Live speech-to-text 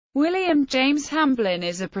William James Hamblin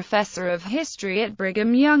is a professor of history at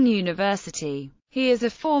Brigham Young University. He is a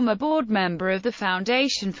former board member of the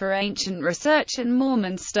Foundation for Ancient Research and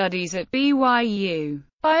Mormon Studies at BYU.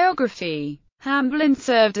 Biography: Hamblin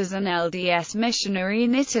served as an LDS missionary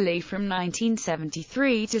in Italy from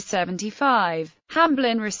 1973 to 75.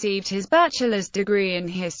 Hamblin received his bachelor's degree in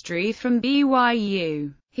history from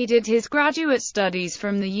BYU. He did his graduate studies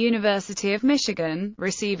from the University of Michigan,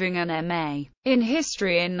 receiving an M.A. in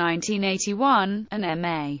history in 1981, an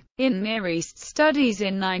M.A. in Near East Studies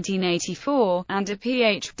in 1984, and a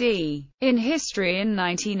Ph.D. in history in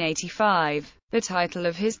 1985. The title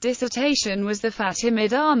of his dissertation was The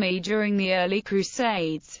Fatimid Army During the Early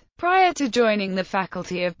Crusades. Prior to joining the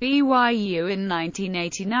faculty of BYU in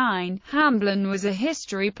 1989, Hamblin was a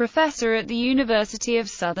history professor at the University of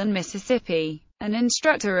Southern Mississippi, an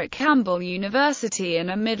instructor at Campbell University, and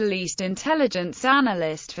a Middle East intelligence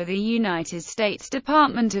analyst for the United States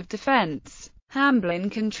Department of Defense. Hamblin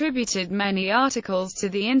contributed many articles to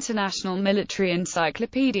the International Military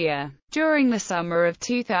Encyclopedia. During the summer of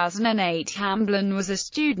 2008, Hamblin was a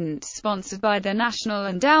student sponsored by the National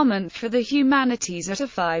Endowment for the Humanities at a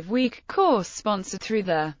 5-week course sponsored through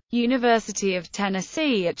the University of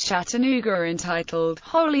Tennessee at Chattanooga entitled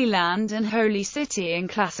Holy Land and Holy City in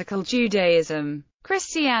Classical Judaism,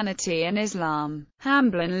 Christianity and Islam.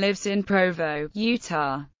 Hamblin lives in Provo,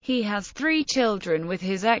 Utah. He has 3 children with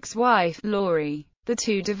his ex-wife, Lori. The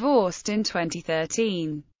two divorced in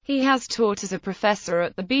 2013. He has taught as a professor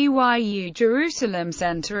at the BYU Jerusalem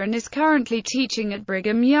Center and is currently teaching at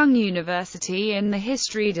Brigham Young University in the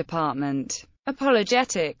History Department.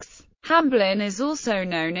 Apologetics. Hamblin is also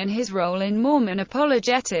known in his role in Mormon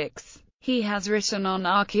apologetics. He has written on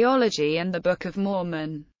archaeology and the Book of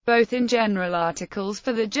Mormon, both in general articles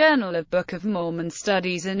for the Journal of Book of Mormon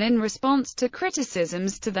Studies and in response to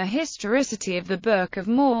criticisms to the historicity of the Book of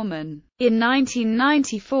Mormon. In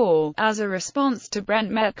 1994, as a response to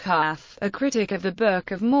Brent Metcalf, a critic of the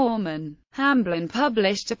Book of Mormon, Hamblin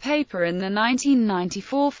published a paper in the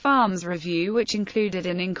 1994 Farms Review which included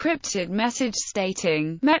an encrypted message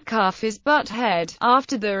stating, "Metcalf is butthead."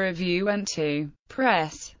 After the review went to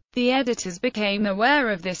press, the editors became aware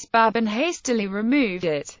of this bab and hastily removed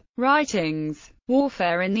it. Writings: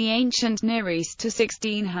 Warfare in the Ancient Near East to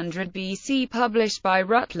 1600 BC, published by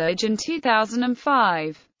Routledge in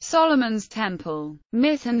 2005. Solomon's Temple,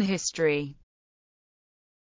 Myth and History.